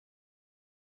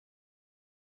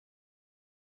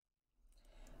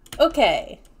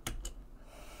Okay.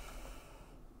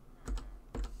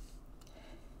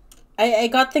 I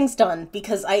got things done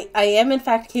because I am in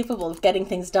fact capable of getting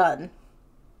things done.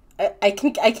 I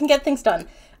can get things done.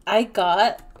 I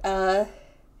got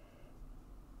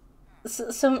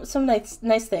some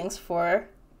nice things for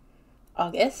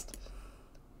August.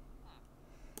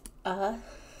 And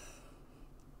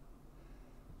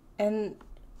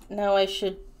now I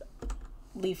should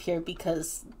leave here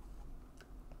because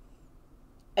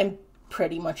I'm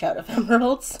pretty much out of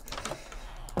emeralds.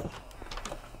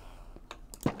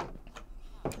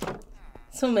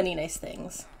 So many nice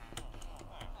things.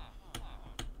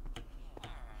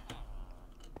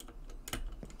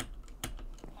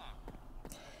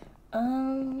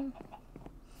 I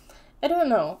don't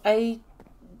know. I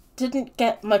didn't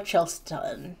get much else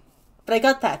done, but I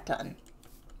got that done.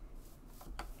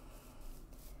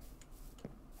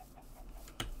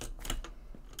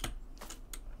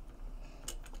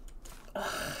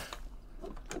 Ugh.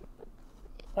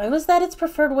 Why was that its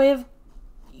preferred way of...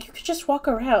 You could just walk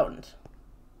around.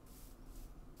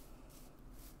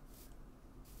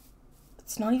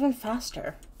 It's not even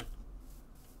faster.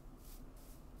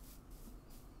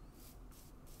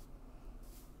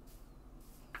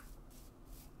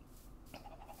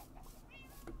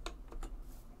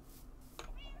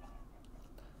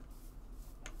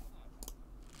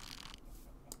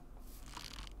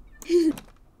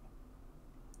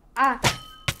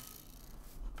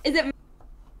 Is it...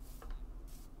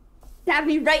 Stab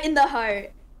me right in the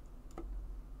heart.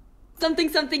 Something,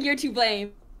 you're to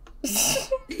blame.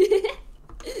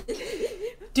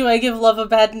 Do I give love a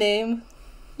bad name?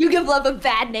 You give love a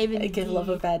bad name indeed. I give love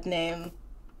a bad name.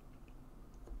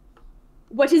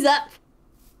 What is up?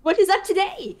 What is up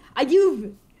today?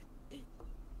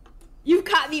 You've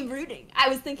caught me brooding. I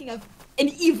was thinking of an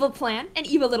evil plan. An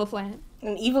evil little plan.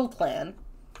 An evil plan?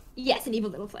 Yes, an evil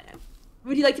little plan.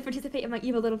 Would you like to participate in my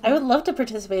evil little plan? I would love to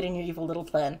participate in your evil little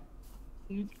plan.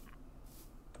 So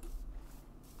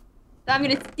I'm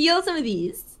gonna steal some of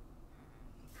these.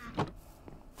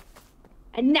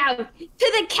 And now, to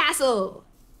the castle!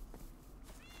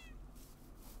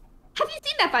 Have you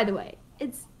seen that, by the way?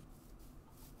 It's...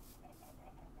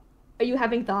 Are you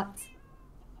having thoughts?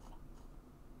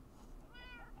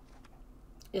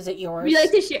 Is it yours? Would you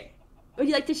like to share? Would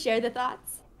you like to share the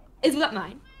thoughts? Is what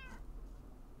mine.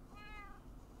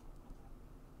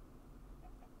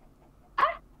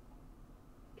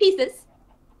 Pieces.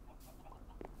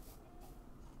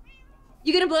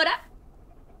 You gonna blow it up?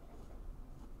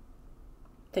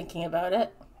 Thinking about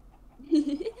it.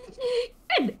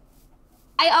 Good.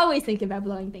 I always think about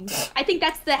blowing things up. I think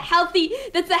that's the healthy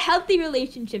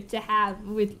relationship to have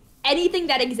with anything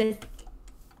that exists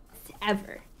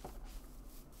ever.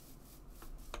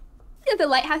 I think the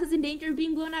lighthouse is in danger of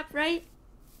being blown up, right?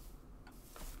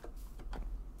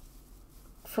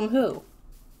 From who?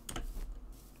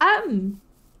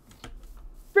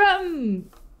 From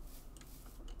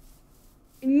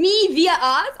me via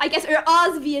Oz, I guess, or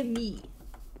Oz via me.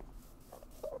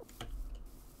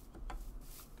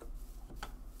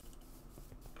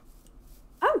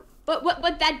 Oh, but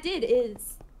what that did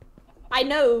is, I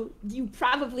know you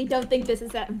probably don't think this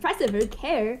is that impressive or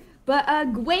care, but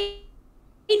Gwen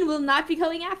will not be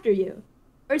coming after you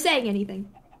or saying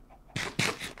anything.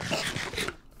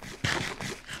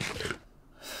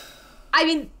 I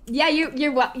mean, yeah,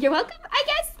 you're welcome, I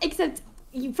guess. Except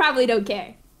you probably don't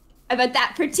care about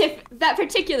that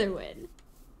particular win.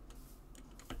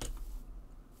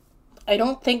 I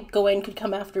don't think Gawain could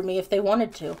come after me if they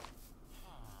wanted to.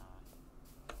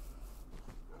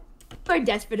 Or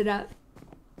desperate enough.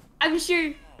 I'm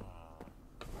sure.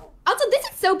 Also, this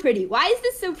is so pretty. Why is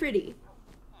this so pretty?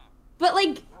 But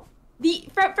like,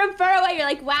 from far away, you're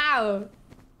like, wow,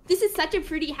 this is such a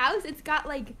pretty house. It's got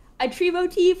like a tree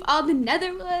motif, all the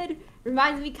netherwood.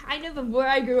 Reminds me kind of where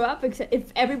I grew up, except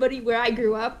if everybody where I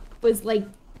grew up was like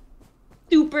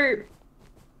super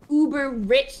uber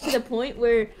rich to the point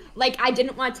where like I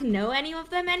didn't want to know any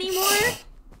of them anymore.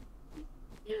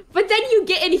 But then you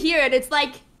get in here and it's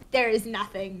like, there is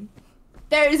nothing.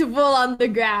 There is wool on the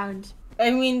ground.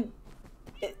 I mean,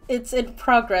 it's in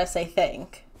progress, I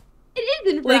think. It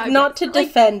is in progress. Like, not to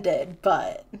defend it,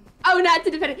 but... Oh, not to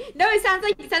defend it. No, it sounds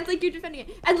like you're defending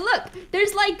it. And look,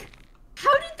 there's like...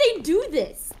 How did they do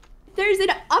this? There's an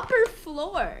upper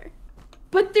floor,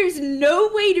 but there's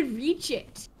no way to reach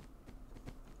it.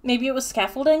 Maybe it was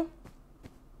scaffolding?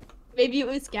 Maybe it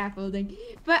was scaffolding.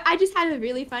 But I just had a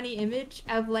really funny image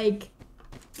of, like,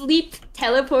 Sleep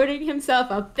teleporting himself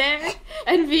up there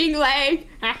and being like,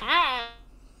 haha,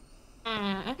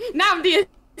 now the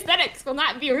aesthetics will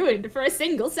not be ruined for a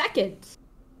single second.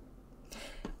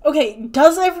 Okay,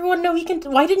 does everyone know he can...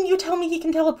 Why didn't you tell me he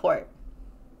can teleport?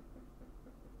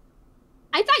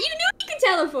 I thought you knew he can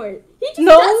teleport. He just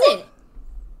No. doesn't.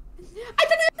 I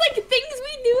thought it was like things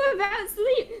we knew about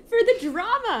Sleep for the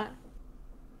drama.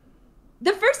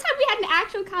 The first time we had an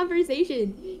actual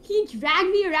conversation, he dragged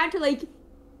me around to like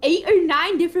 8 or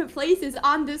 9 different places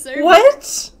on the server.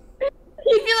 What?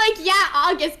 He'd be like, yeah,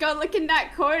 August, go look in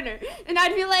that corner. And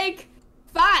I'd be like,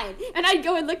 fine. And I'd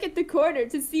go and look at the corner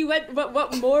to see what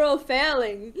moral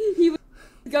failing he was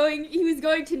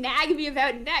going to nag me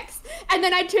about next. And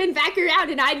then I'd turn back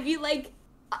around and I'd be like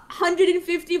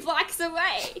 150 blocks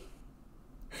away.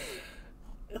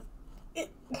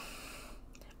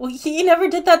 Well, he never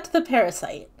did that to the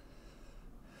parasite.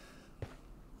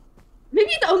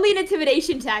 Maybe it's only an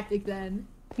intimidation tactic then.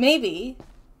 Maybe.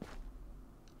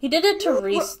 He did it to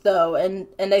Reese, though, and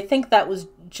I think that was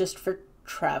just for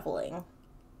traveling.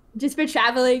 Just for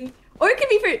traveling? Or it could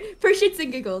be for shits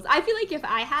and giggles. I feel like if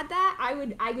I had that,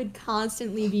 I would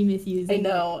constantly be misusing it.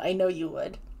 I know you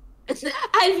would.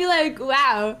 I'd be like,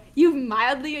 wow, you've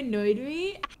mildly annoyed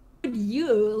me? How would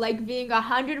you like being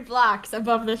 100 blocks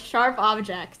above the sharp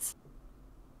objects?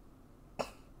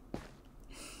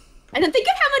 And then think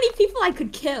of how many people I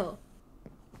could kill.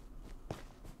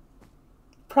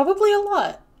 Probably a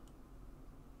lot.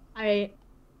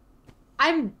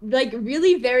 I'm like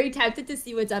really very tempted to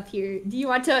see what's up here. Do you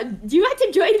want to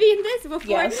join me in this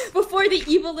before the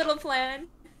evil little plan?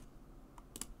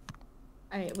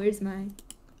 Alright, where's mine?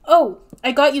 Oh,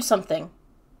 I got you something.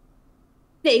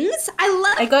 Things?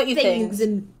 I got you things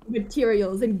and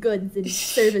materials and goods and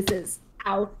services.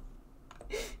 Ow.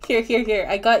 Here.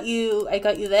 I got you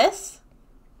this.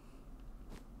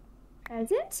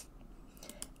 Present?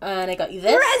 And I got you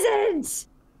this. Present!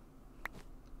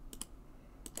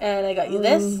 And I got you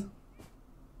this.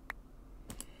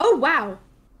 Oh, wow.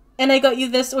 And I got you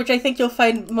this, which I think you'll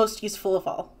find most useful of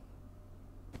all.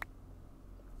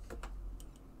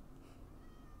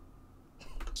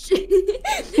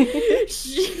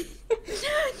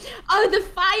 Oh, the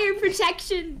fire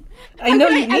protection. I know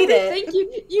you need it. Thank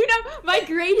you. You know, my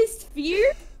greatest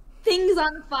fear? Things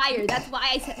on fire. That's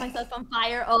why I set myself on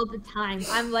fire all the time.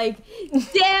 I'm like,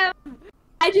 damn,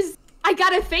 I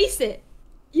gotta face it.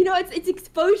 You know, it's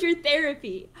exposure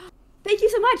therapy. Thank you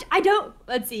so much.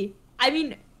 Let's see. I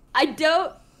mean, I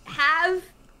don't have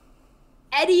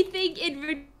anything in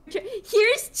return.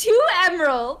 Here's 2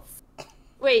 emeralds.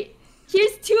 Wait,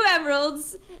 here's 2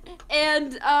 emeralds.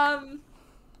 And,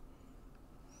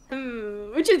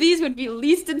 which of these would be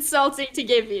least insulting to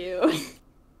give you?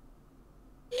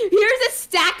 Here's a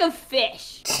stack of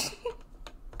fish.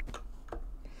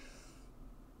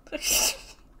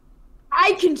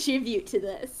 I contribute to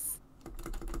this.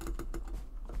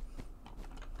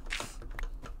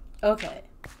 Okay.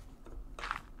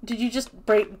 Did you just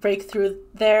break through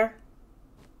there?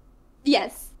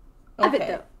 Yes. I have it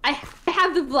though. I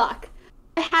have the block.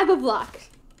 I have a block.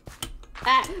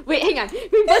 Wait, hang on.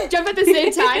 We both jump at the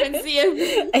same time and see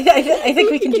if... I think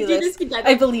we can do this.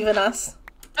 I believe in us.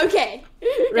 Okay.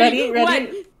 Ready? 1,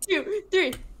 2,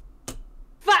 3.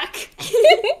 Fuck.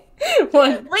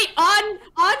 1. Wait, on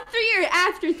 3 or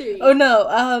after 3? Oh no.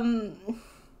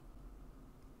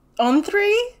 On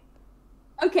 3?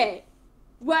 Okay.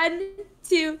 1,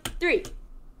 2, 3.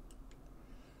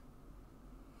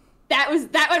 That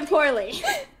went poorly.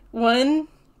 1,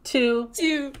 2,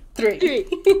 3.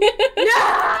 No!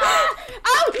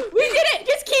 Oh, we did it!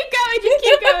 Just keep going.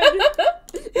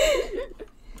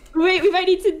 Wait, we might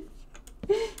need to...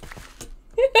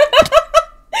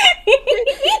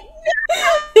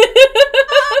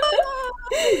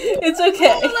 It's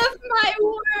okay. I love my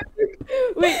work.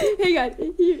 Wait, hang on.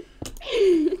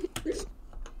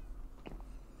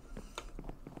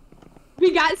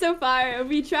 We got so far, and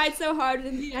we tried so hard, and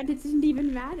in the end, it didn't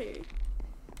even matter.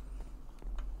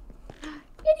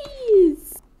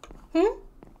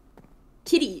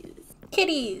 Kitties.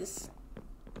 Kitties.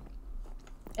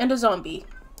 And a zombie.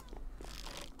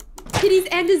 Kitties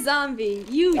and a zombie.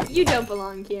 You don't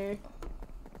belong here.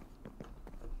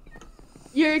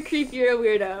 You're a creep, you're a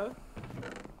weirdo.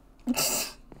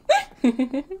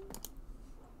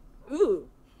 Ooh.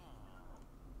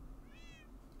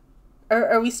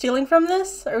 Are we stealing from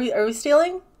this? Are we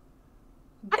stealing?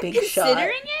 I'm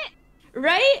considering it,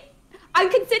 right? I'm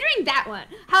considering that one.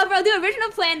 However, I'll do original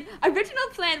plan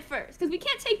first, because we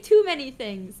can't take too many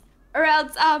things, or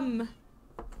else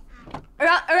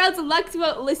Lux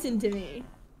won't listen to me.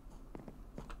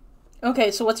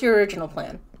 Okay, so what's your original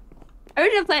plan?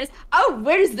 Original plan is, oh,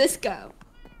 where does this go?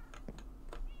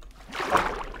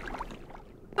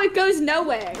 It goes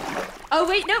nowhere. Oh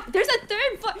wait, no, there's a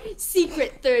 3rd floor,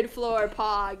 secret 3rd floor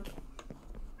pog.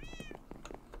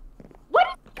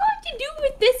 you do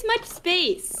with this much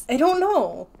space? I don't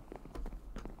know.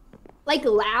 Like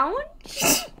lounge?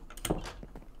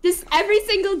 Just every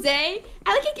single day?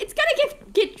 I like it's gonna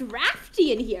get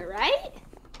drafty in here, right?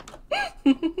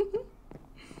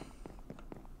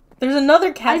 There's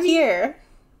another cat here.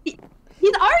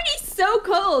 He's already so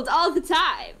cold all the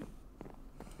time.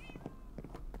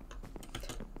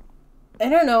 I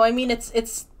don't know. I mean,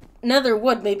 it's nether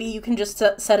wood. Maybe you can just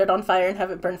set it on fire and have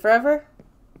it burn forever.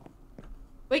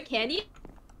 Wait, can you?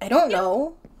 I don't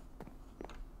know.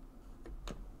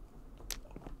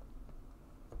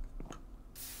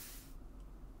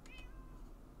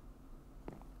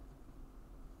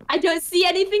 I don't see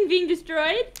anything being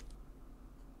destroyed.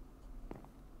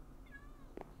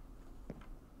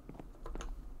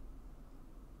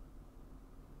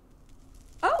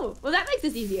 Oh, well that makes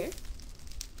this easier.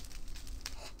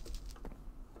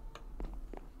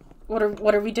 What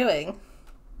are we doing?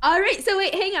 Alright, so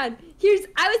wait, hang on.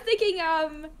 I was thinking,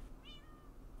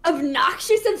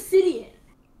 obnoxious obsidian.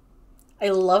 I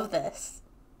love this.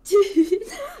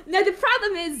 Now the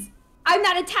problem is, I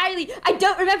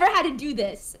don't remember how to do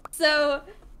this. So,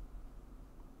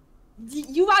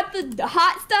 you want the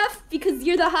hot stuff because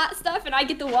you're the hot stuff and I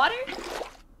get the water?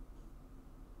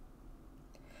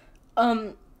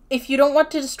 If you don't want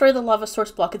to destroy the lava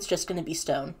source block, it's just gonna be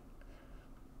stone.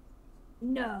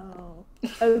 No.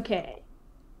 Okay.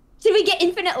 Should we get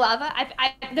infinite lava?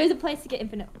 There's a place to get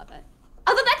infinite lava.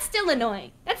 Although that's still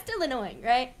annoying. That's still annoying,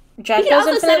 right? Jacko's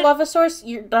infinite lava source,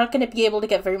 you're not gonna be able to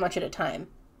get very much at a time.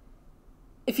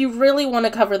 If you really want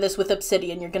to cover this with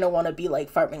obsidian, you're gonna want to be, like,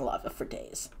 farming lava for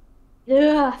days.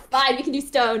 Ugh, fine, we can do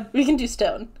stone. We can do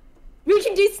stone. We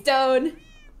can do stone.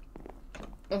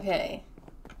 Okay.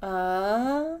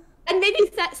 And maybe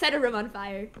set a room on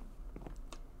fire.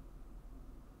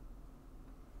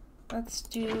 Let's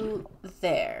do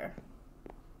there.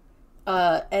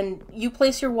 And you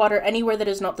place your water anywhere that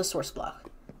is not the source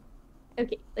block.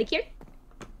 Okay, like here?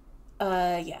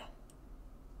 Yeah.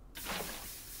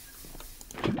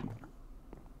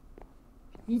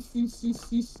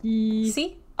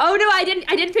 See? Oh no, I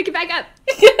didn't pick it back up.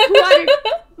 Water.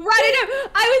 Run it up.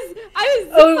 I was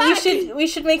Oh, we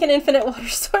should make an infinite water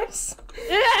source.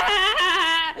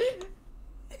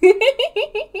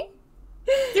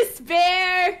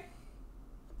 Despair.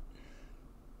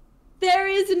 There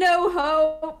is no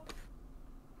hope.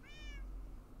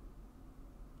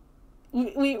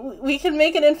 We can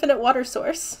make an infinite water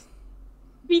source.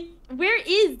 Where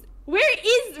is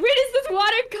this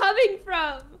water coming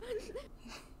from?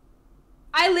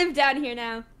 I live down here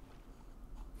now.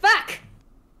 Fuck!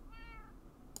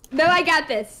 No, I got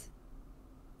this.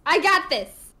 I got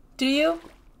this. Do you?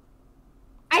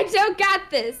 I don't got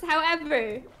this,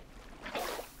 however.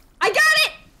 I got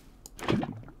it!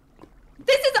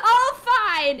 This is all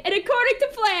fine and according to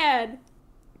plan.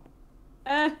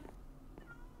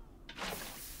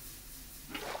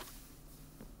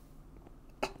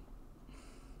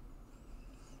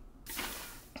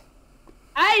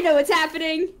 I know what's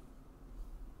happening.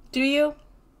 Do you?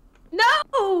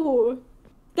 No!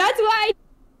 That's why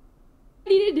I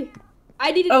needed.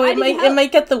 Oh, it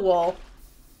might get the wool.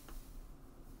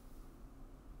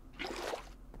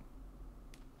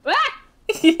 Ah!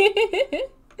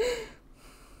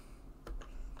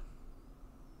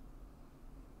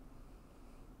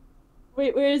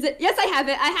 Wait, where is it? Yes, I have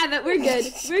it. I have it. We're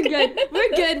good. We're good. We're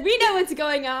good. We know what's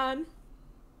going on.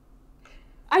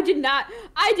 I did not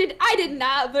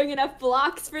bring enough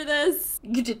blocks for this.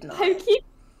 You did not.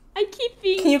 I keep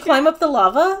being. Can you climb up the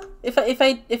lava? If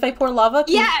I pour lava?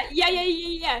 Yeah.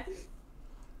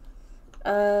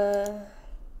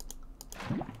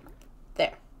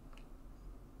 There.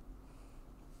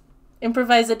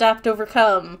 Improvise, adapt,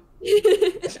 overcome.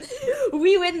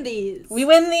 We win these. We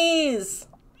win these.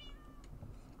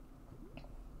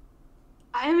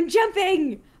 I am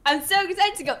jumping. I'm so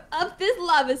excited to go up this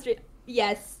lava stream.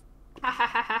 Yes.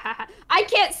 I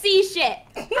can't see shit.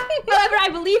 However, I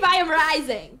believe I am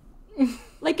rising.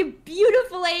 Like a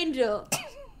beautiful angel.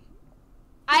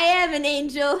 I am an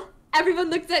angel. Everyone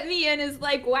looks at me and is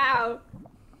like, wow.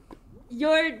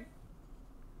 Your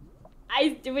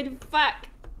eyes doing fuck.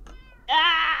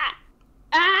 Ah!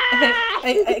 Ah!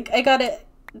 I got it.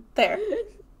 There.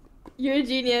 You're a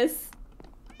genius.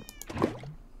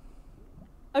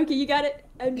 Okay, you got it?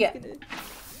 I'm just gonna...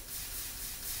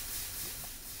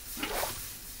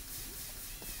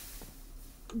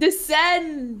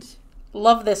 Descend!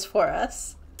 Love this for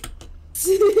us.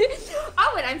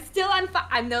 Oh, and I'm still on fire.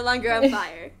 I'm no longer on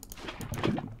fire.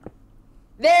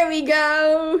 There we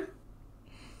go!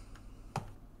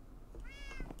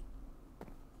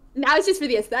 Now it's just for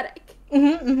the aesthetic.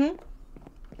 Mm-hmm.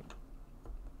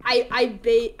 I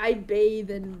bathe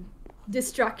in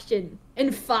destruction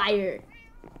and fire.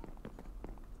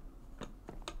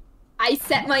 I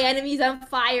set my enemies on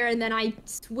fire and then I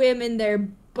swim in their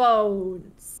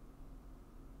bones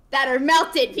that are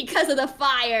melted because of the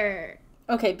fire.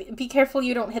 Okay, be careful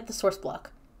you don't hit the source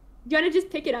block. Do you want to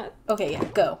just pick it up? Okay, yeah,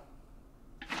 go.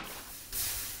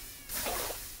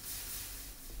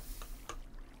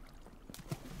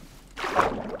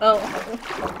 Oh.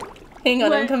 Hang on,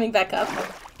 What? I'm coming back up.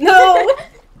 No!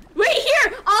 Wait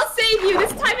here! I'll save you!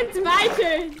 This time it's my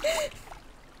turn!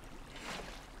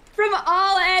 From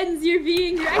all ends, you're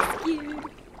being rescued.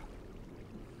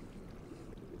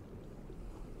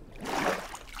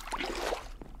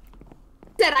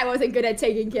 Said I wasn't good at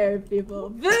taking care of people.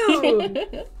 Boom!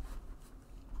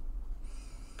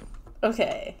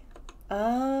 Okay.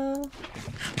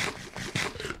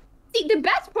 See, the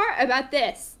best part about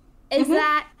this is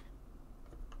that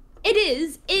it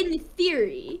is, in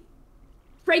theory,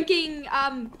 pranking,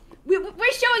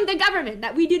 we're showing the government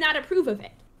that we do not approve of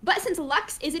it. But since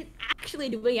Lux isn't actually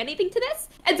doing anything to this,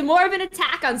 it's more of an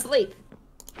attack on sleep.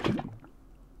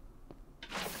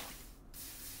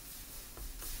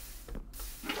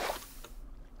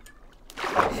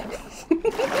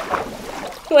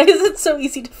 Why is it so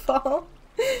easy to fall?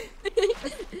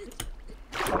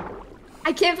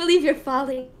 I can't believe you're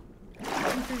falling.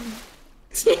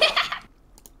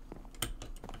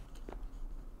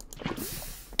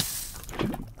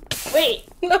 Wait.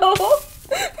 No!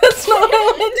 That's not what I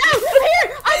wanted. No! Here!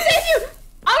 I'll save you!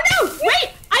 Oh no! Wait!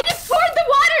 I just poured the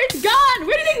water! It's gone!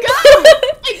 Where did it go?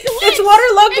 It glitched. It's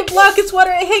waterlogged the block, it's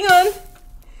water. Hang on.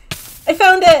 I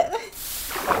found it.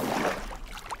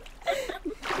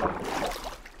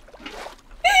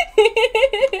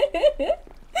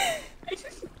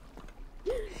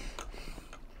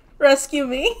 Rescue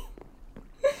me.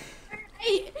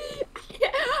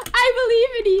 I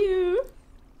believe in you.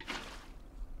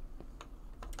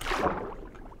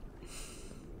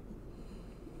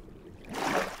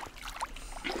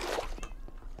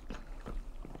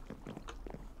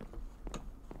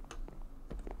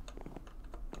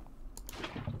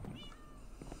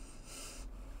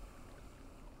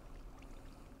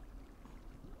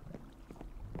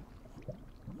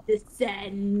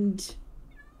 Descend.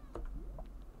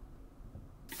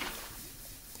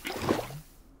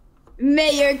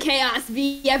 May your chaos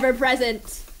be ever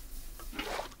present.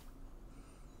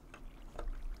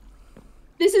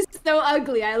 This is so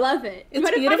ugly. I love it. It's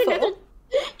beautiful. You want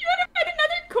to find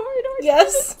another corridor?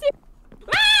 Yes.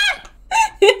 Ah!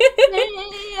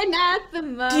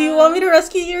 Anathema. Do you want me to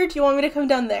rescue you or do you want me to come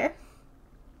down there?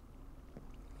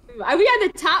 Are we on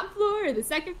the top floor or the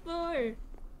second floor?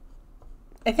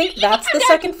 I think that's the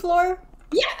second floor.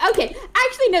 Yeah, okay.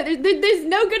 Actually, no, there's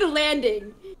no good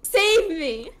landing. Save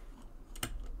me.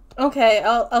 Okay,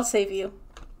 I'll save you.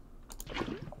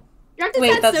 You have to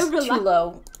Wait, sound that's so too reluctant.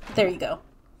 low. There you go.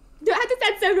 Do I have to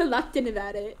sound so reluctant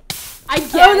about it? I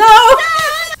guess. Oh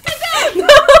no! No!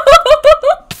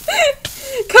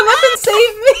 Come up and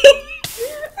save me!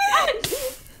 I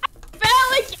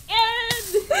fell again!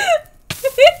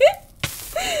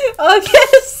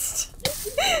 August!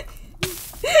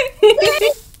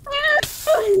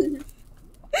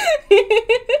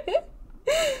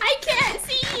 I can't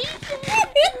see!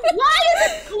 Why is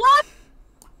the clock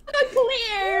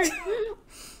clear?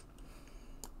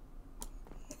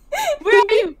 Where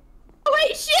are you? Oh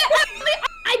wait, shit!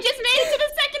 I just made it to the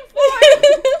second floor!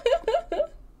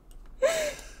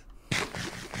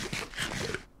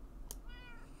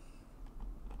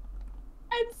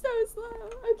 I'm so slow.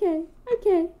 Okay.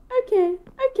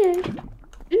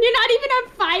 And you're not even on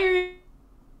fire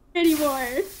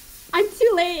anymore. I'm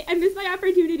too late. I missed my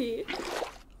opportunity.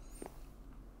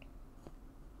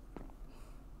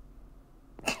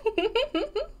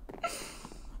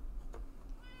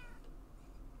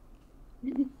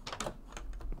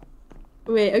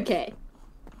 Wait, okay.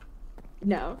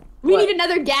 No. We What? need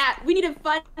another gap. We need a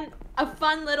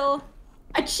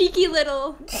cheeky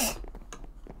little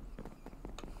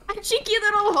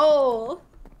hole.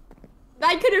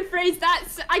 I couldn't have phrased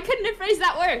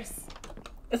that worse.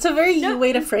 It's a very you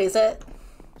way to phrase it.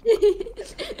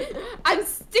 I'm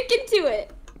sticking to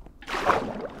it.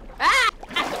 Ah!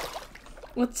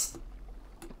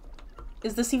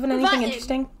 Is this even anything Button.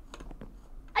 interesting?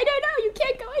 I don't know. You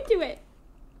can't go into it.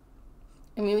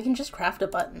 I mean, we can just craft a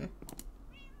button.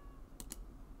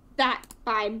 That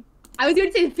fine. I was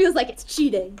gonna say it feels like it's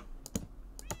cheating.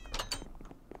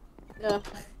 Ugh.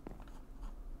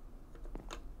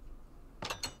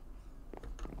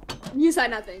 You saw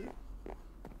nothing.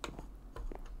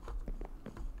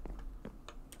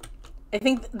 I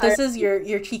think this is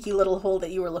your cheeky little hole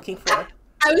that you were looking for.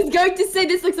 I was going to say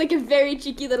this looks like a very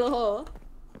cheeky little hole.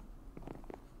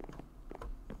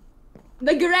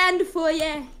 The grand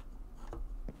foyer.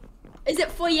 Is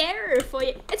it foyer or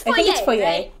foyer? It's foyer. I think it's foyer.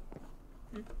 Right?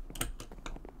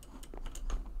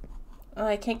 Oh,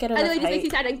 I can't get enough By the way, this makes me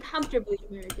sound uncomfortably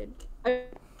American.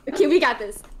 Okay, we got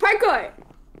this. Parkour.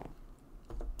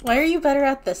 Why are you better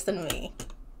at this than me?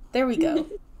 There we go.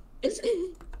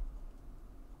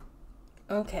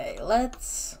 Okay,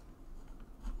 let's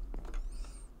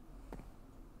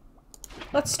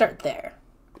start there.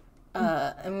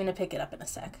 I'm gonna pick it up in a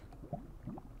sec.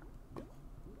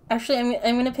 Actually,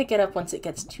 I'm gonna pick it up once it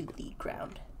gets to the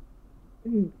ground.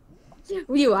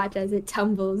 We watch as it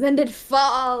tumbles and it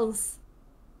falls,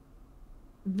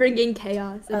 bringing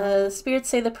chaos. Spirits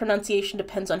say the pronunciation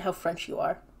depends on how French you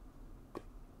are.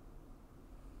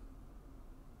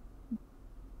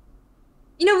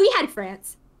 You know, we had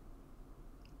France.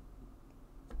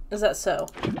 Is that so?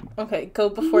 Okay, go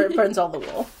before it burns all the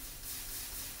wool.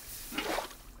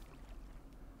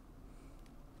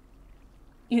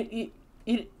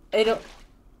 I don't...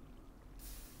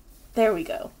 There we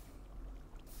go.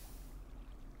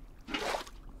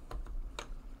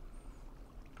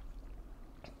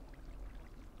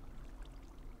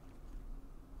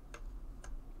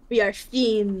 We are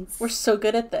fiends. We're so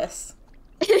good at this.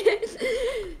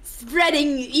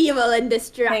 Spreading evil and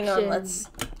destruction. Hang on, let's...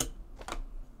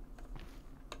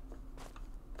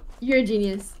 You're a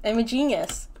genius. I'm a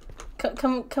genius.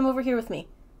 Come over here with me.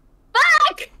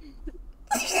 Fuck!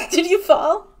 Did you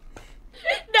fall?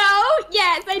 No!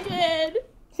 Yes, I did.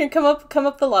 Here, come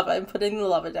up the lava. I'm putting the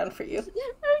lava down for you.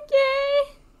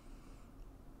 Okay.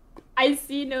 I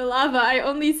see no lava. I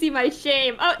only see my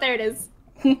shame. Oh, there it is.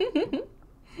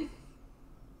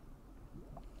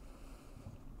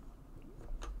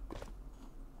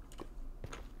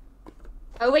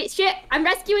 Oh, wait, shit. I'm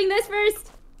rescuing this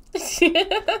first.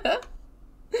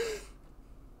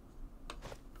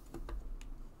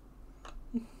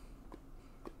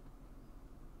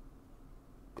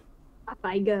 Up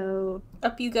I go.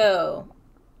 Up you go.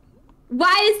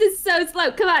 Why is this so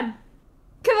slow? Come on.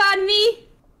 Come on, me.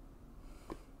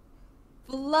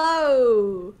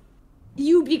 Flow.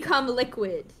 You become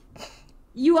liquid.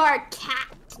 You are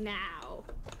cat now.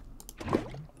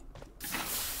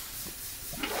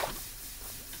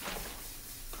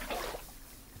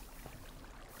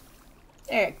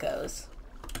 There it goes.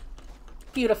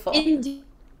 Beautiful. Into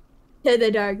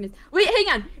the darkness. Wait, hang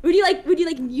on. Would you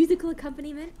like musical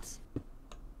accompaniment?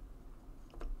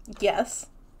 Yes.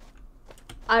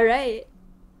 All right.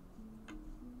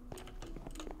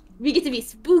 We get to be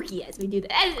spooky as we do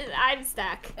that. I'm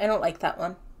stuck. I don't like that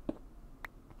one.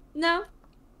 No?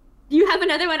 Do you have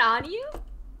another one on you?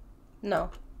 No.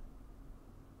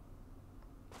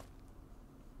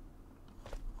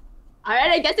 All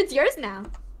right, I guess it's yours now.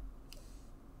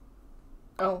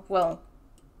 Oh, well.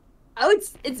 Oh,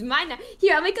 it's mine now.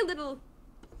 Here, I'll make a little...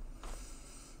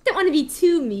 Don't want to be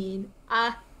too mean.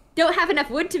 Don't have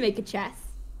enough wood to make a chest.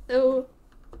 So,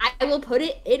 I will put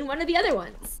it in one of the other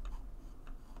ones.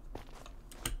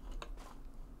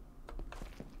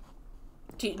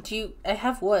 Do you... I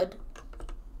have wood.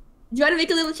 Do you want to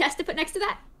make a little chest to put next to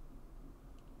that?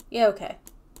 Yeah, okay.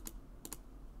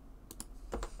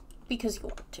 Because you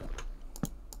want to.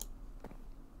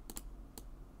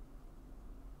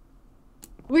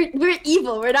 We're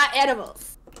evil. We're not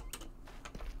animals.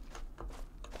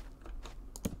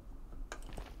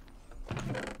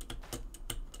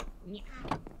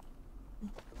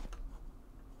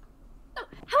 So,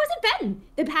 how has it been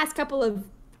the past couple of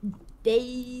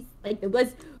days? Like, it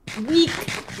was week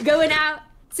going out.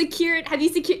 Secured? Have you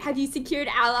secured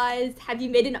allies? Have you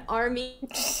made an army?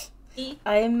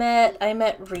 I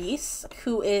met Reese,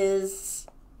 who is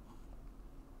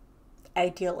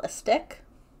idealistic.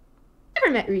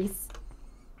 Never met Reese.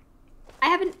 I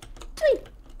haven't actually.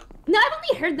 No, I've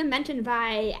only heard them mentioned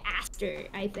by Aster,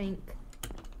 I think.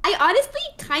 I honestly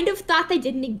kind of thought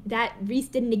that Reese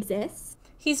didn't exist.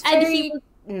 He's And very he was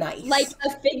nice. like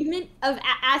a figment of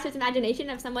Aster's imagination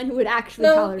of someone who would actually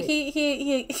tolerate. he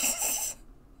he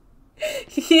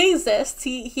exists.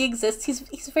 He exists.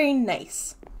 He's very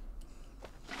nice.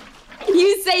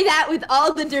 You say that with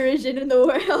all the derision in the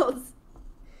world.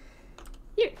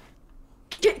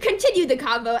 Here, continue the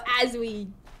combo as we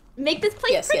make this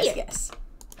place prettier. Yes.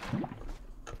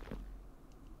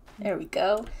 There we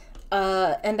go.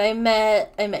 And I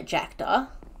met Jackdaw.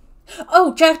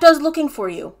 Oh, Jackdaw's looking for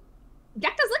you.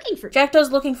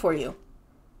 Jackdaw's looking for you.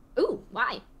 Ooh,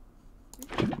 why?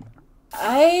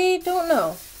 I don't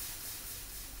know.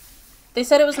 They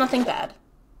said it was nothing bad.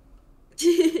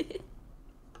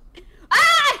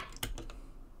 Ah!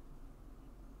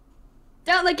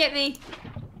 look at me.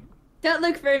 Don't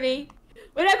look for me.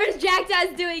 Whatever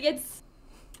Jackdaw's doing,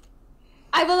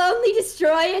 I will only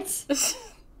destroy it.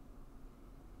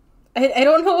 I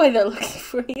don't know why they're looking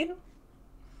for you.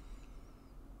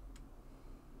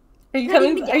 Are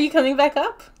you coming back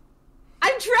up?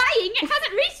 I'm trying. It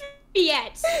hasn't reached me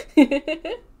yet.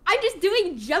 I'm just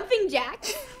doing jumping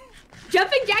jacks.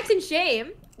 Jumping jacks in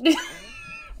shame.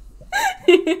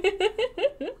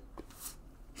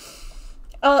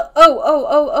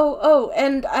 Oh,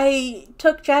 and I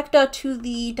took Jackdaw to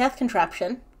the death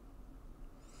contraption.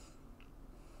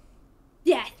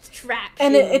 Death trap.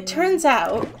 And it turns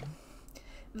out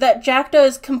that Jackdaw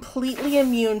is completely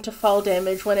immune to fall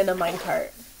damage when in a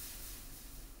minecart.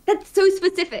 That's so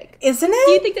specific. Isn't it?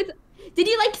 Do you think that's... Did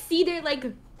you, like, see their, like...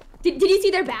 Did you see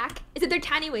their back? Is it their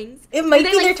tiny wings? It might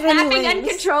be their tiny snapping wings.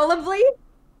 Uncontrollably?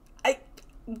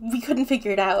 We couldn't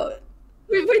figure it out.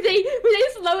 Were they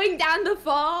slowing down the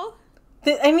fall?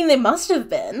 I mean, they must have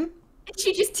been.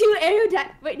 She's just too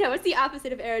aerodynamic. Wait, no, what's the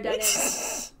opposite of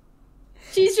aerodynamic?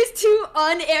 She's just too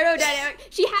unaerodynamic.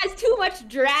 She has too much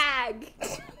drag.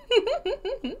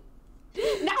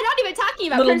 Not even talking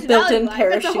about little built-in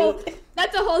personality-wise. parachute.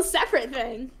 That's a whole separate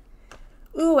thing.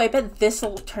 Ooh, I bet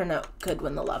this'll turn out good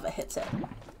when the lava hits it.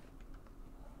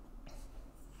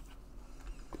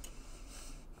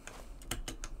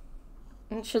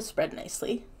 It should spread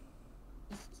nicely.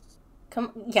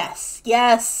 Come, yes,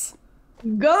 yes!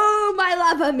 Go, my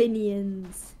lava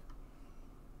minions!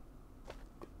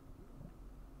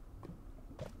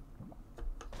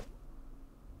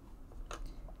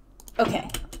 Okay.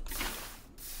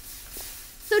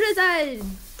 So does,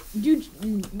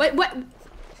 what?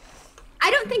 I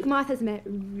don't think Moth has met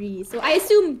Ree, so I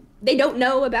assume they don't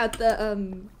know about the,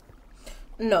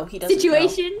 No, he doesn't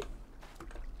situation. know.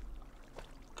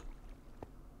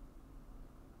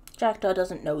 Jackdaw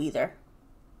doesn't know either.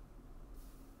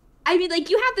 I mean, like,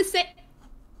 you have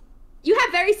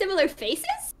very similar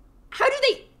faces? How do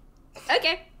they...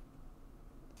 Okay.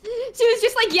 She was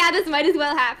just like, yeah, this might as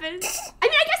well happen. I mean,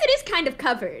 I guess it is kind of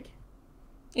covered.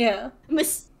 Yeah.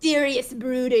 Mysterious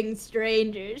brooding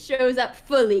stranger shows up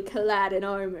fully clad in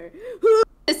armor. Who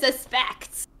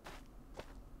suspects?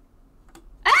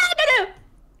 Ah, no!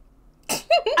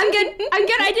 I'm good.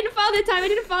 I didn't fall that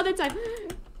time.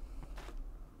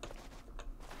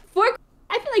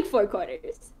 I feel like 4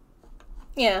 quarters.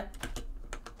 Yeah.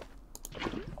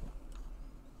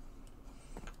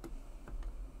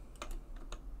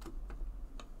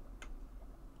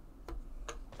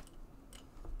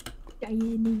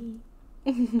 Diane.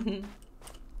 Are you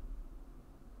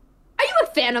a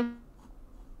fan of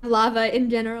lava in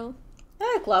general?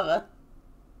 I like lava.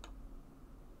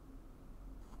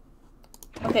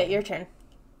 Okay, your turn.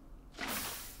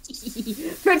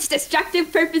 For its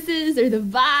destructive purposes, or the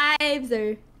vibes,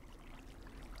 or...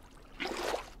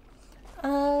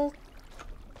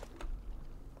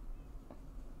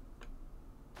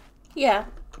 Yeah.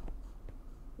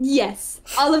 Yes,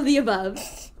 all of the above.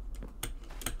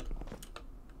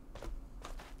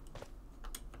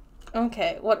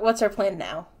 Okay, what's our plan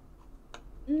now?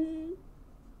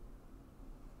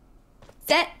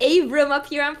 Set a room up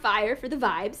here on fire for the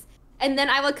vibes, and then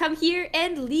I will come here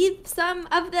and leave some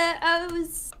of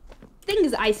those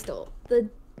things I stole. The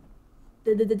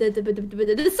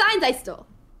signs I stole.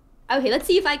 Okay, let's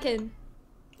see if I can...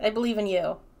 I believe in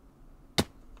you.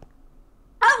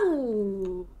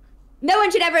 Oh! No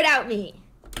one should ever doubt me.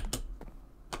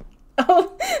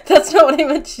 Oh, that's not what I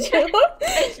meant to do.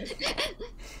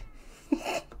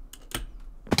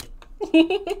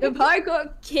 The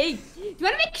parkour king. Do you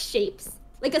want to make shapes?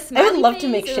 Like a smiley I would love face to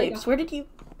make or shapes. Like Where did you...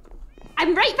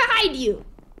 I'm right behind you.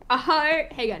 A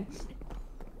heart. Hang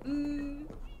on.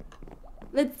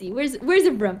 Let's see. Where's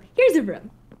a broom? Here's a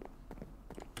broom.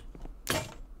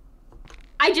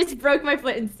 I just broke my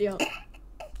flint and steel.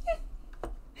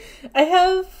 I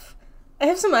have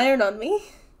some iron on me.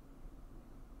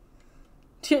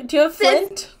 Do you have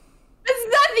flint? That's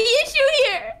not the issue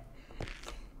here.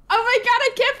 Oh my god, I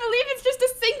can't believe it's just a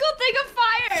single thing of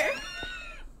fire.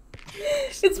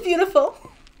 It's beautiful.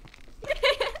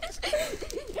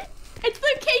 Its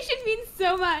location means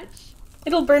so much.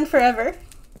 It'll burn forever.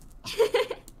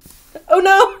 Oh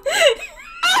no!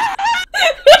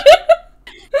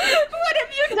 What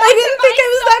have you done? I didn't think I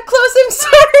was that close, I'm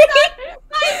sorry!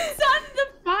 My son, the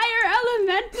fire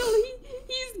elemental,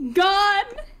 he's gone.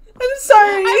 I'm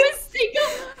sorry. I was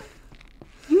single.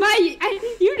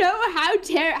 You know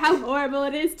how horrible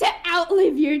it is to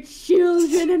outlive your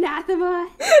children, Anathema.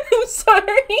 I'm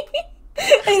sorry.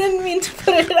 I didn't mean to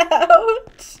put it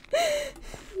out.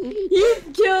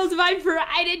 You've killed my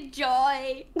pride and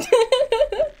joy.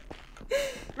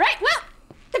 Right, well,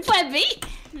 That's plan B.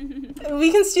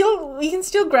 We can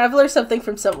steal gravel or something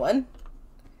from someone.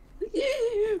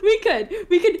 We could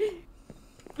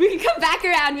come back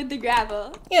around with the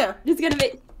gravel. Yeah. Just gonna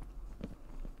make.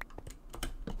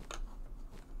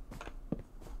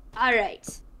 All right.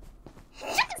 This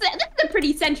is a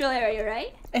pretty central area,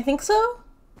 right? I think so.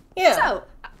 Yeah. So,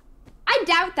 I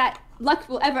doubt that Lux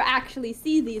will ever actually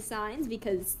see these signs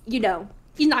because, you know,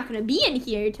 he's not gonna be in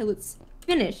here till it's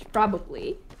finished,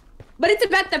 probably. But it's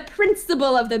about the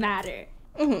principle of the matter.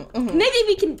 Maybe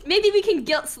we can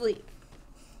guilt sleep.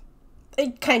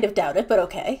 I kind of doubt it, but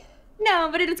okay. No,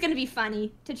 but it's gonna be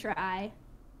funny to try.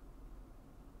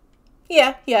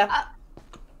 Yeah, yeah.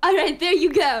 All right, there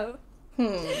you go.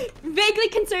 Vaguely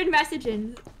concerned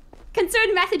messages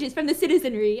from the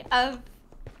citizenry of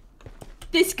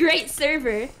this great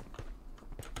server.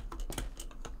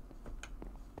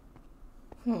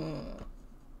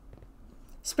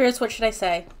 Spirits, what should I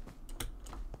say?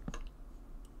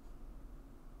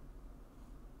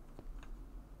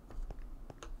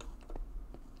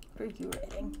 What are you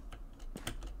writing?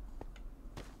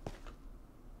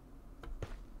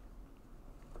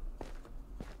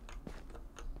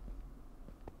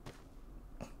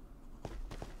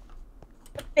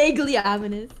 Vaguely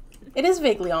ominous. It is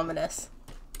vaguely ominous.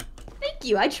 Thank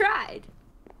you, I tried.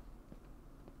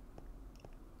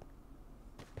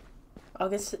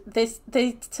 August,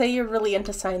 they say you're really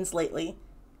into signs lately.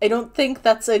 I don't think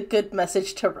that's a good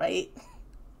message to write.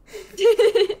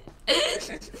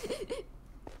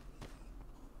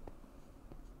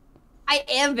 I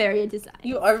am very into signs.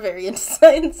 You are very into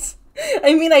signs.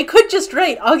 I mean, I could just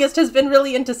write, August has been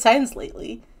really into signs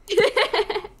lately.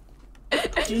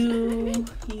 Do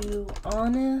you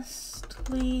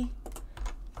honestly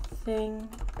think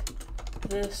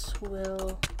this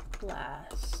will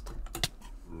last?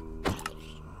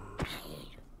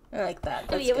 I like that.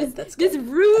 That's good. That's good. This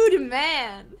rude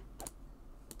man.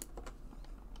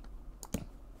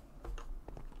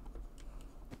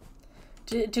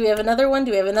 Do we have another one?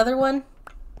 Do we have another one?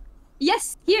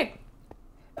 Yes, here.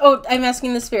 Oh, I'm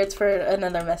asking the spirits for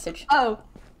another message. Oh,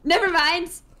 never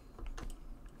mind.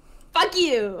 Fuck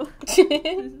you.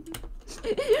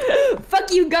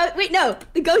 Fuck you, ghost. Wait, no.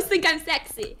 The ghosts think I'm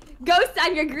sexy. Ghost,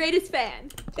 I'm your greatest fan.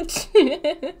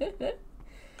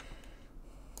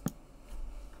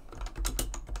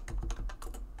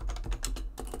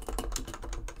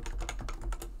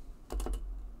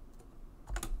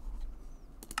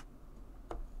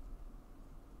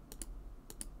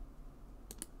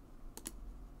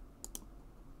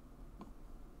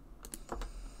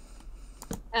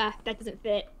 Ah, that doesn't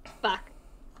fit. Fuck.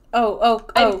 Oh,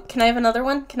 can I have another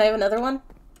one? Can I have another one?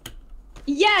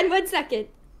 Yeah, in 1 second.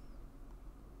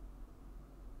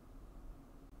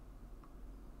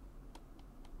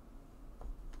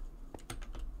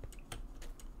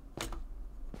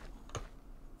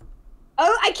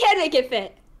 Oh, I can make it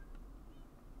fit.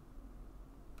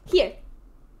 Here.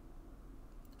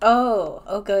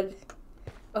 Oh, good.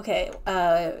 Okay,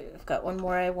 I've got one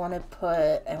more I want to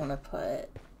put.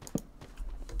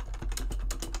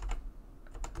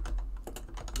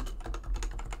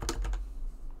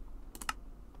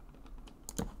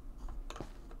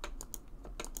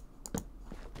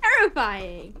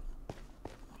 Terrifying.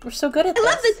 We're so good at this. I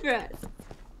love this for us.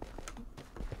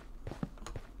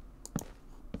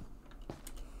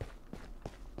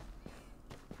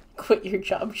 Quit your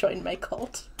job, join my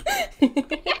cult.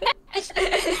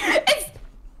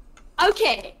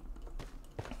 Okay.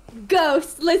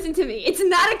 Ghost, listen to me. It's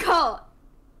not a cult.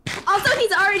 Also,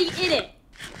 he's already in it.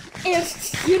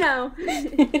 If, you know.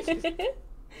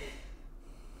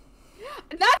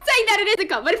 I'm not saying that it is a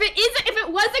cult, but if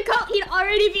it was a cult, he'd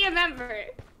already be a member.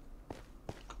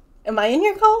 Am I in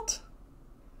your cult?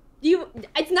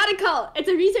 It's not a cult. It's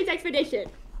a research expedition.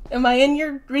 Am I in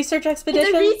your research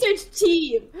expedition? It's a research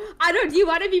team. Do you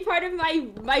want to be part of my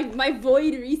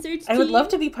Void research team? I would love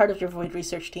to be part of your Void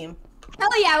research team.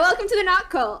 Hell yeah, welcome to the Not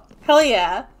Cult. Hell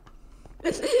yeah.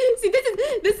 See,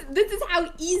 this is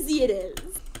how easy it is.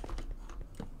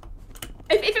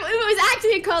 If it was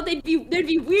actually a cult, there'd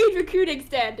be weird recruiting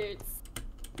standards.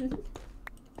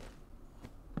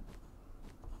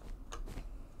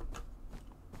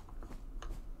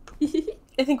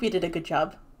 I think we did a good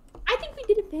job. I think we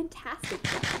did a fantastic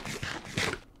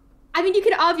job. I mean, you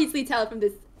can obviously tell from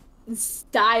this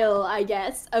style, I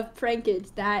guess, of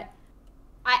prankage that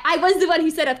I was the one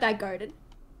who set up that garden.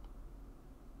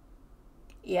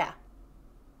 Yeah.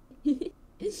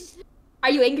 Are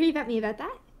you angry about me about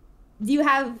that? Do you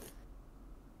have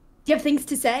things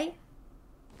to say?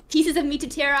 Pieces of me to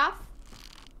tear off?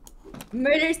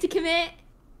 Murders to commit?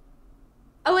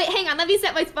 Oh wait, hang on, let me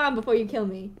set my spawn before you kill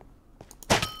me.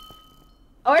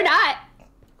 Or not.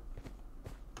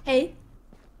 Hey.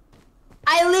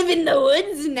 I live in the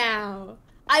woods now.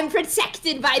 I'm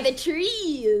protected by the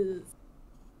trees.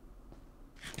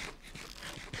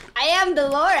 I am the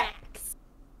Lorax.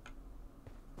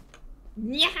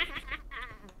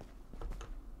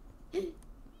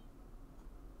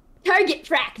 Target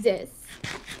practice.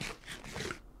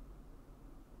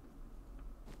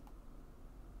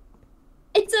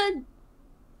 It's a...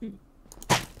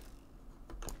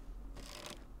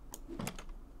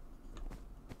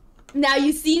 Now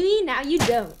you see me, now you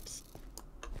don't.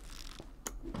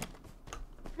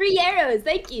 3 arrows,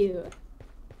 thank you.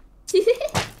 Do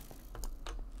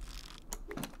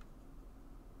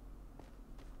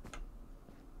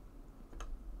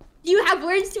you have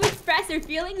words to express your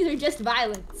feelings or just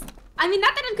violence? I mean,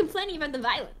 not that I'm complaining about the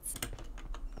violence.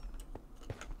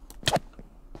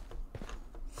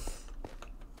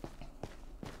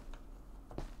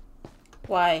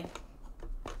 Why?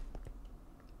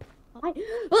 Why?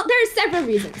 Well, there are several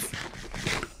reasons.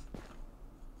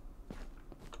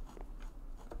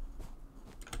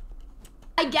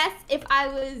 I guess if I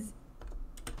was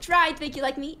trying to think you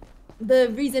like me, the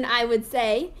reason I would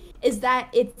say is that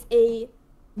it's a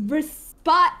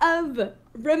spot of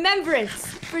remembrance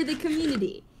for the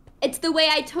community. It's the way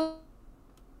I told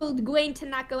Gwaine to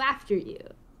not go after you.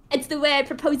 It's the way I'm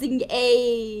proposing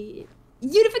a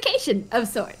unification of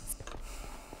sorts.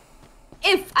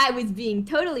 If I was being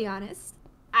totally honest,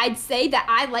 I'd say that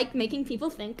I like making people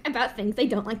think about things they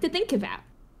don't like to think about.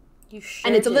 You sure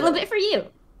And it's a do. little bit for you.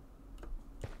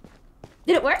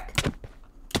 Did it work?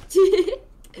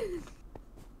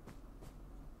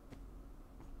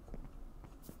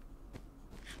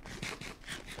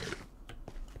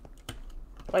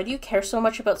 Why do you care so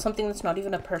much about something that's not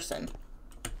even a person?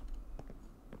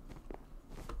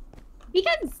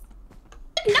 Because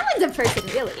no one's a person,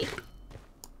 really.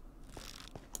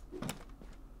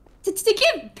 To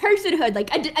give personhood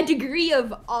like a degree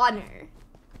of honor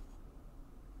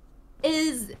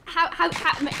is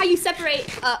how you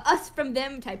separate us from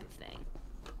them type of thing.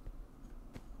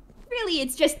 Really,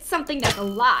 it's just something that's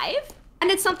alive,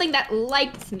 and it's something that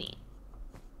liked me.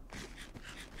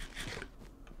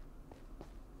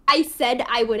 I said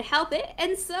I would help it,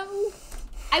 and so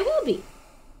I will be.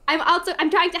 I'm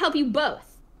trying to help you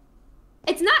both.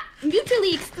 It's not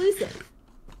mutually exclusive.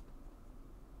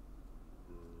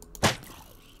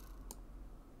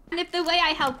 And if the way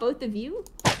I help both of you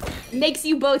makes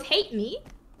you both hate me,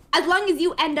 as long as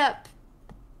you end up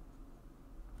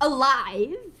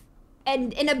alive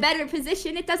and in a better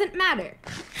position, it doesn't matter.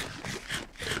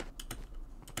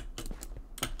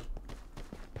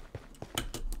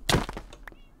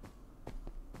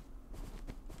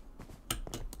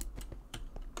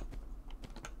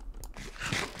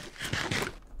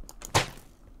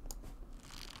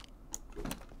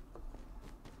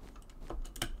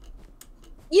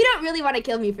 You don't really want to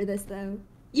kill me for this, though.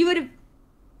 You would have...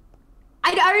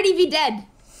 I'd already be dead.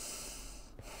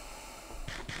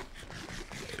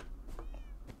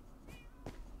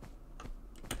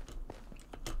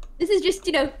 This is just,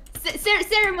 you know,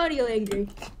 ceremonial angry.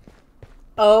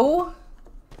 Oh?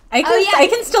 I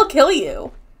can still kill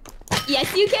you.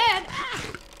 Yes, you can.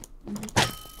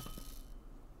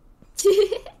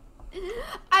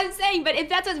 I'm saying, but if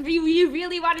that's what you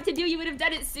really wanted to do, you would have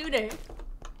done it sooner.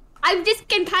 I've just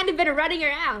kind of been running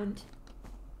around.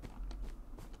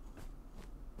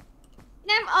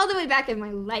 And I'm all the way back in my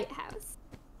lighthouse.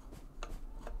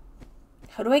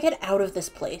 How do I get out of this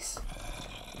place?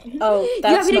 Oh,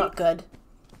 that's not good. Do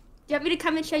you want me to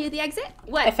come and show you the exit?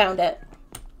 What? I found it.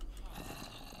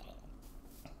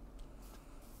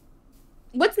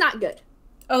 What's not good?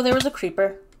 Oh, there was a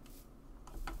creeper.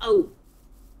 Oh.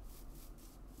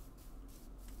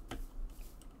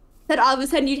 That all of a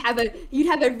sudden you'd have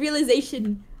a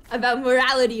realization about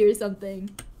morality or something.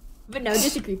 But no,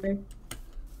 just a creeper.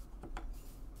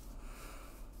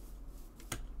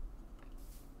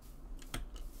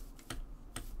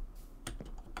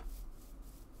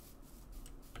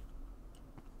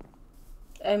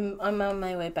 I'm on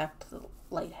my way back to the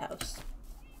lighthouse.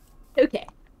 Okay.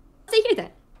 Stay here then.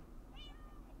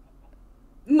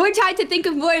 More time to think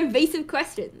of more invasive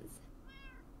questions.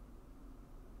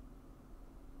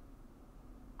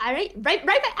 Alright, right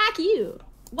back at you.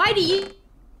 Why do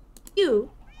you,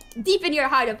 deep in your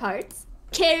heart of hearts,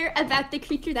 care about the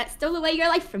creature that stole away your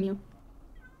life from you?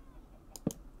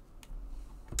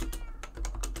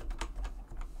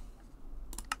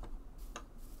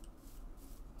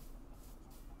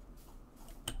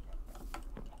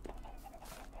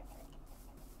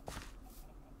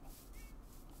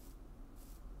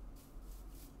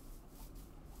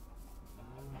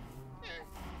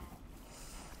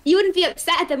 would be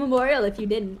upset at the memorial if you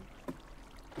didn't.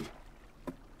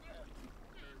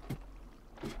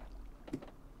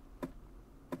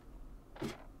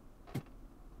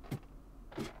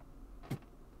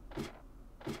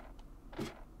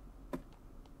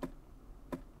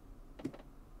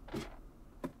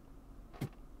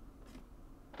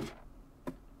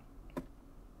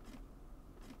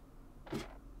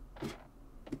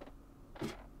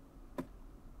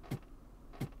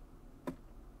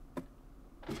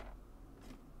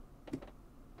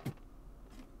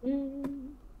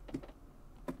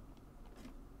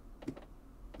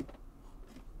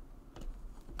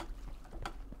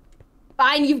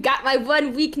 Fine, you've got my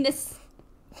one weakness.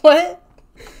 What?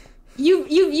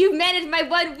 You've managed my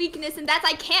one weakness, and that's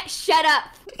I can't shut up.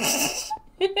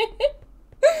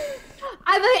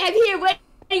 I'm here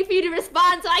waiting for you to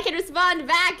respond so I can respond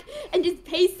back, and just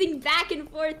pacing back and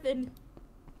forth and.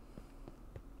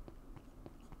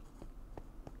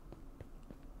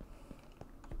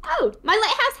 Oh, my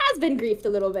lighthouse has been griefed a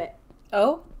little bit.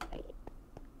 Oh?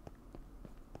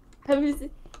 I was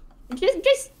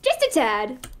just a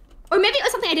tad. Or maybe it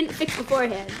was something I didn't fix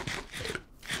beforehand.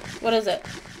 What is it?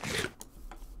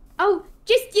 Oh,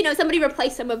 just, you know, somebody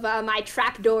replaced some of my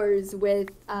trap doors with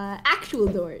actual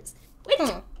doors. Which,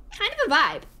 kind of a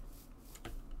vibe.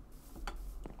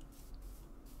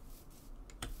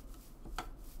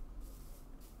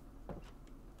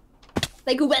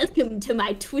 Like, welcome to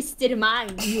my twisted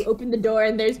mind. You open the door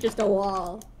and there's just a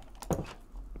wall.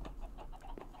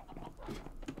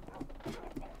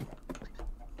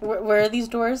 Where are these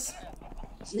doors?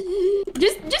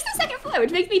 Just the second floor,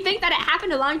 which makes me think that it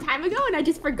happened a long time ago and I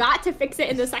just forgot to fix it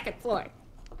in the second floor.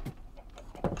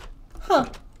 Huh.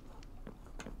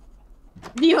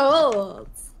 Behold.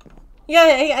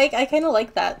 Yeah, I kind of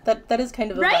like that. That is kind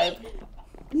of a Right? vibe.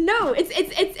 No,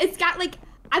 it's got like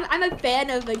I'm a fan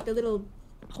of like the little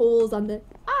holes on the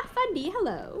Fundy,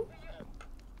 hello.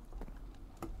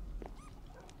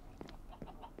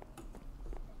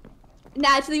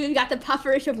 Naturally, we've got the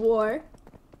pufferish of war.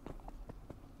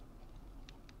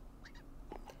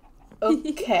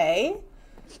 Okay.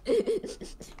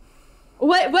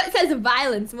 What says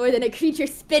violence more than a creature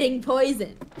spitting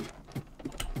poison?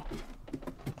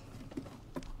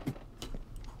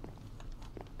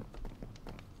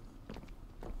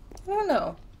 I don't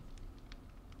know.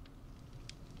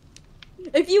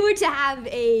 If you were to have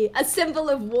a symbol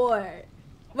of war,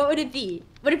 what would it be?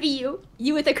 Would it be you?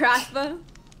 You with a crossbow?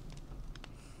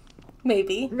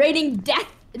 Maybe. Raining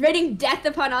death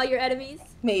upon all your enemies?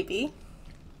 Maybe.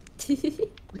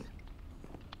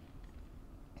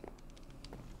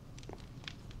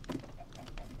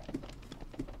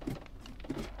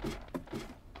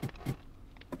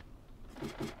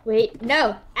 Wait,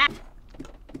 no.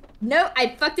 No,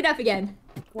 I fucked it up again.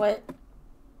 What?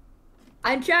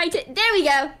 I'm trying to. There we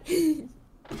go.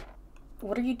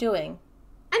 What are you doing?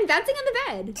 I'm bouncing on the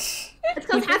bed. It's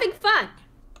called having fun.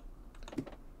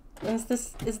 Is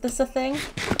this a thing?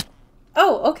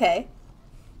 Oh, okay.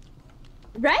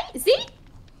 Right? See?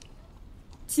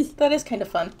 That is kind of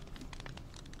fun.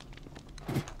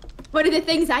 One of the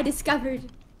things I discovered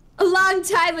a long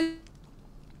time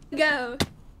ago.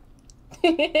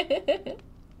 If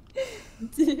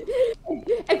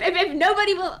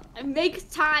nobody will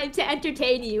make time to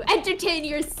entertain you, entertain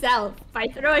yourself by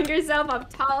throwing yourself off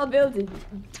tall buildings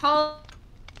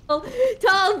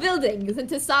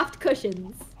into soft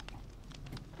cushions.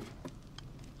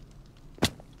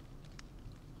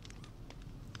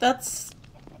 That's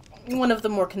one of the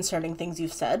more concerning things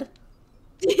you've said.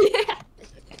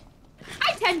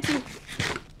 I tend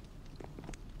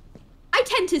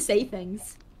to say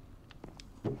things.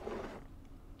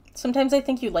 Sometimes I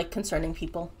think you like concerning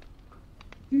people.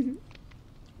 Mm-hmm.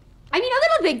 I mean, a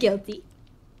little bit guilty.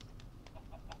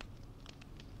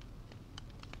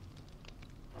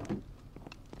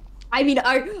 I mean,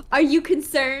 are you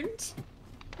concerned?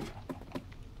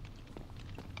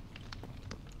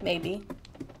 Maybe.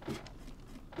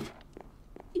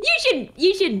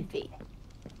 You shouldn't be.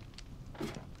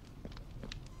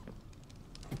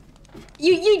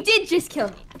 You did just kill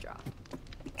me after all.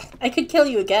 I could kill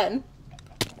you again.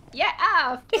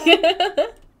 Yeah,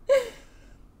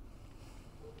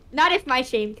 not if my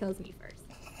shame kills me first.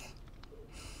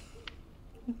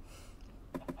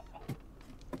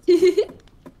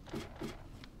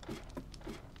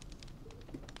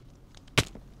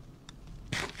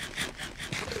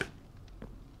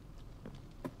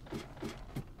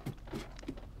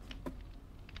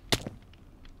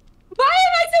 Why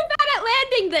am I so bad at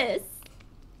landing this?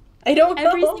 I don't know.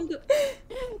 Every single.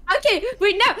 Okay,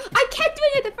 wait, no. I kept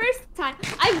doing it the first time.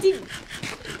 I did.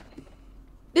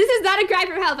 This is not a cry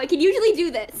for help. I can usually do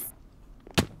this.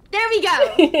 There we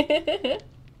go.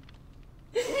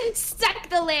 Stuck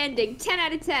the landing. 10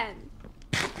 out of 10.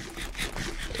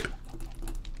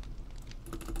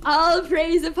 All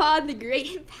praise upon the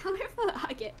great and powerful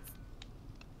August.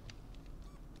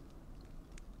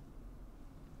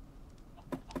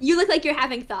 You look like you're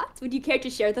having thoughts. Would you care to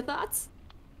share the thoughts?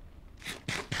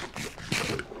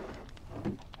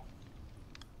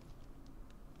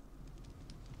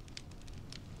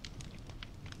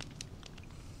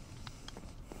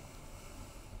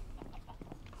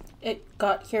 It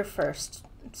got here first,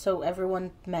 so everyone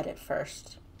met it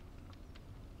first.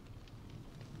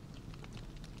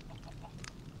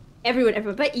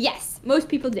 Everyone, but yes, most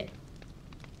people did.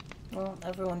 Well,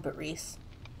 everyone but Reese.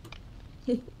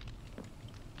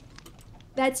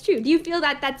 That's true. Do you feel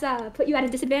that that's put you at a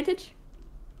disadvantage?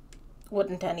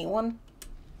 Wouldn't anyone?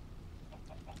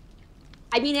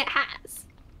 I mean, it has.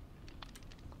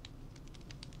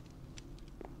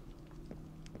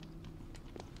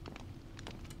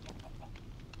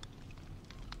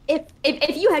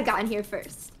 If you had gotten here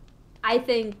first, I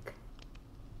think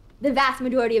the vast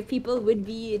majority of people would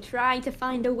be trying to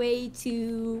find a way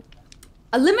to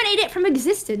eliminate it from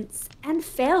existence and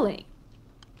failing.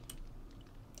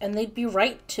 And they'd be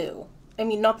right to. I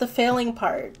mean, not the failing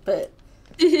part, but...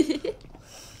 You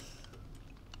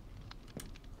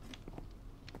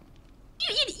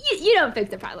don't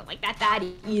fix a problem like that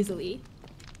easily.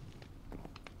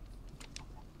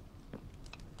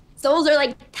 Souls are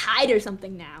like tied or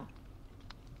something now.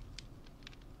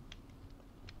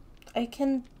 I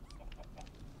can...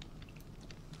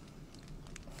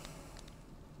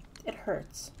 It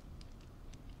hurts.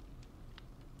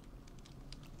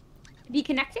 Be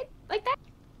connected like that?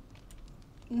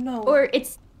 No. Or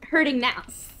it's hurting now?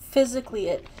 Physically,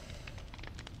 it...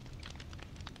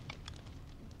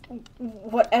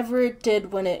 Whatever it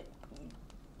did when it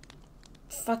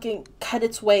fucking cut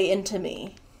its way into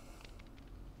me.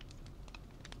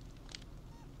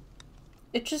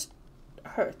 It just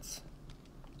hurts.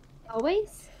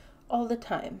 Always? All the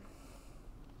time.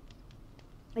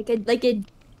 Like a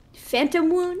phantom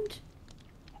wound?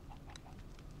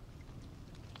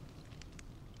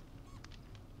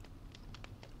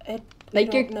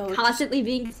 Like you're constantly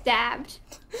being stabbed?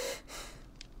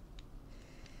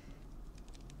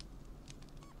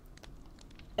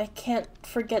 I can't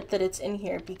forget that it's in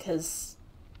here because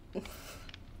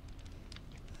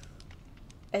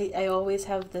I always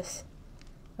have this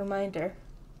reminder.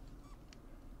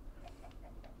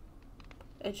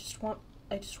 I just want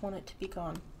it to be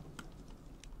gone.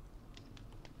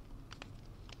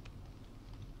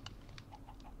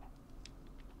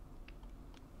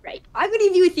 Right. I'm going to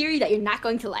give you a theory that you're not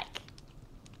going to like.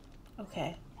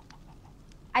 Okay.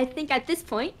 I think at this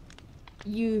point,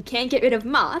 you can't get rid of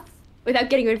Moth without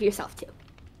getting rid of yourself too.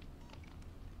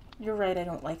 You're right, I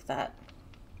don't like that.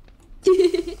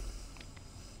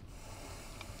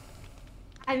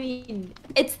 I mean,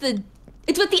 it's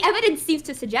what the evidence seems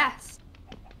to suggest.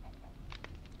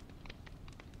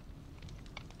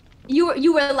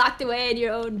 You were locked away in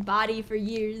your own body for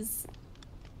years.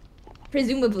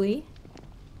 Presumably.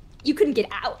 You couldn't get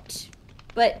out.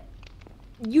 But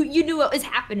you knew what was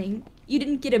happening. You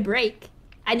didn't get a break.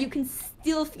 And you can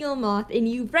still feel Moth in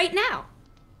you right now.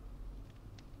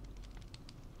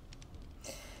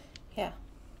 Yeah.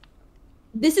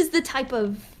 This is the type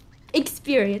of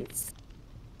experience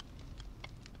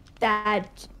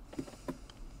that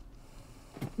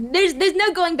there's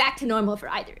no going back to normal for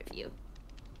either of you.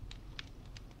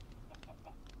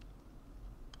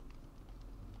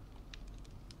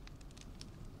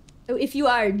 So if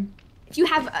you're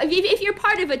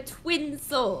part of a twin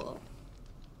soul,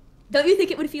 don't you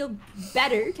think it would feel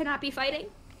better to not be fighting?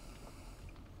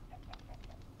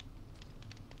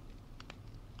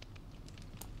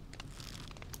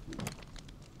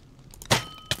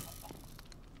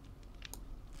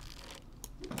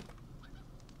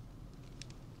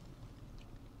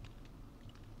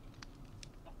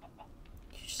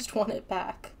 You just want it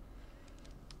back.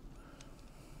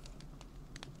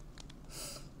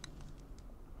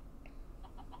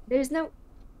 There's no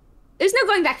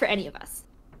going back for any of us.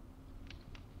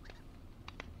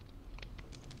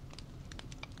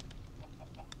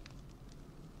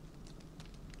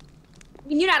 I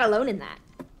mean, you're not alone in that.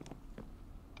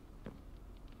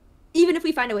 Even if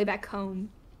we find a way back home.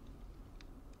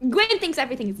 Gwen thinks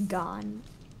everything is gone.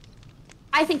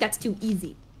 I think that's too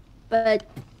easy. But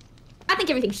I think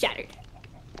everything's shattered.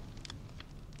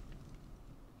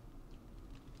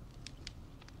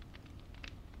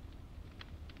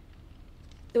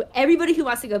 So everybody who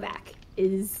wants to go back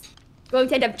is going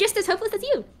to end up just as hopeless as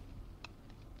you.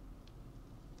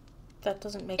 That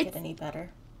doesn't make it any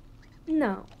better.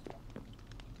 No.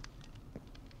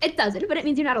 It doesn't, but it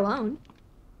means you're not alone.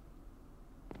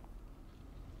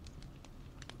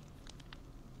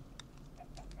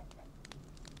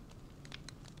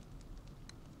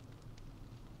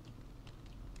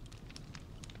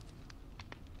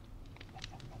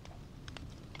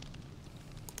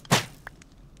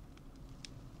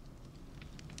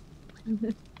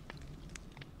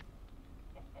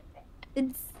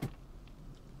 It's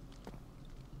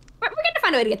we're gonna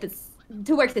find a way to get this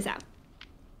to work this out.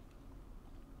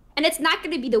 And it's not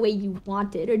gonna be the way you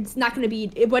want it, or it's not gonna be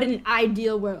what in an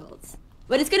ideal world.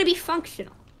 But it's gonna be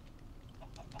functional.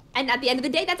 And at the end of the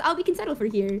day, that's all we can settle for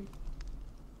here.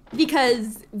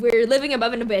 Because we're living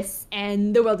above an abyss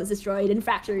and the world is destroyed and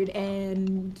fractured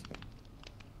and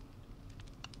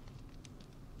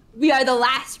we are the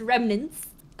last remnants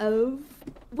of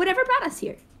whatever brought us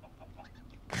here.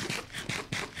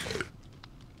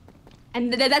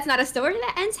 And that's not a story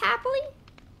that ends happily.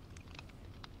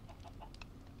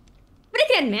 But it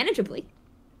can end manageably.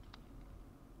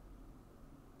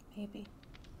 Maybe.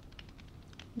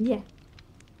 Yeah.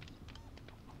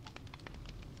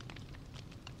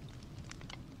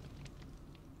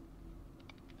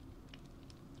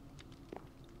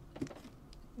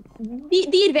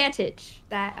 The advantage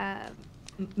that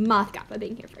Moth got by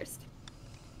being here first.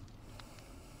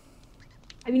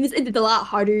 I mean, it's a lot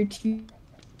harder to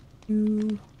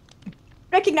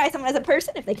recognize someone as a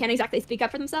person if they can't exactly speak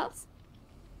up for themselves.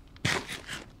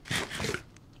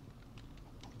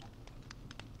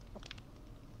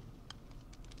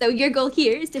 So your goal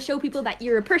here is to show people that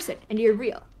you're a person and you're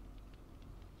real.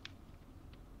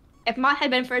 If Moth had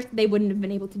been first, they wouldn't have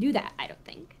been able to do that, I don't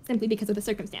think, simply because of the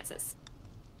circumstances.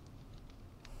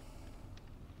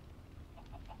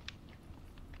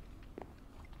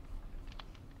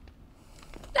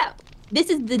 So, this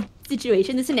is the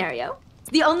situation, the scenario. It's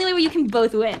the only way where you can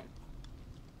both win.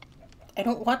 I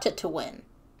don't want it to win.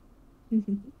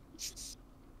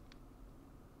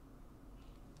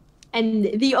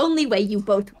 And the only way you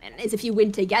both win is if you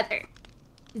win together.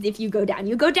 Because if you go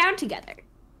down together.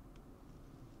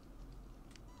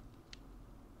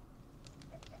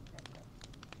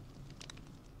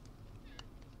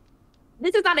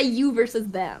 This is not a you versus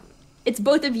them. It's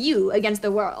both of you against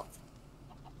the world.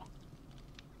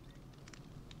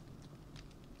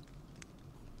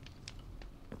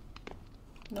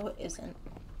 No, it isn't.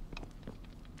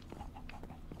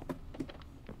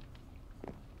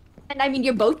 And I mean,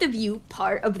 you're both of you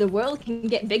part of the world can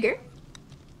get bigger.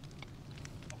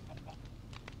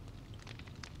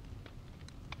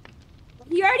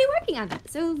 You're already working on that,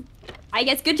 so I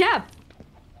guess good job.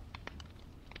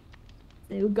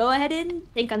 So go ahead and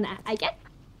think on that, I guess.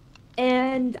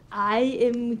 And I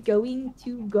am going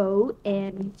to go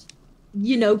and,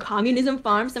 you know, communism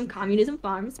farm some communism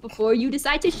farms before you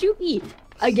decide to shoot me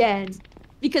again.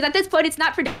 Because at this point, it's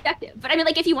not productive. But I mean,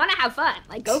 like, if you want to have fun,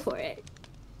 like, go for it.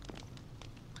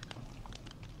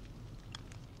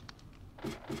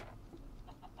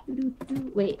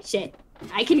 Wait, shit.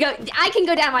 I can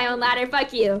go down my own ladder,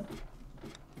 fuck you.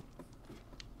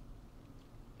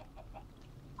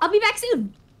 I'll be back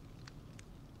soon.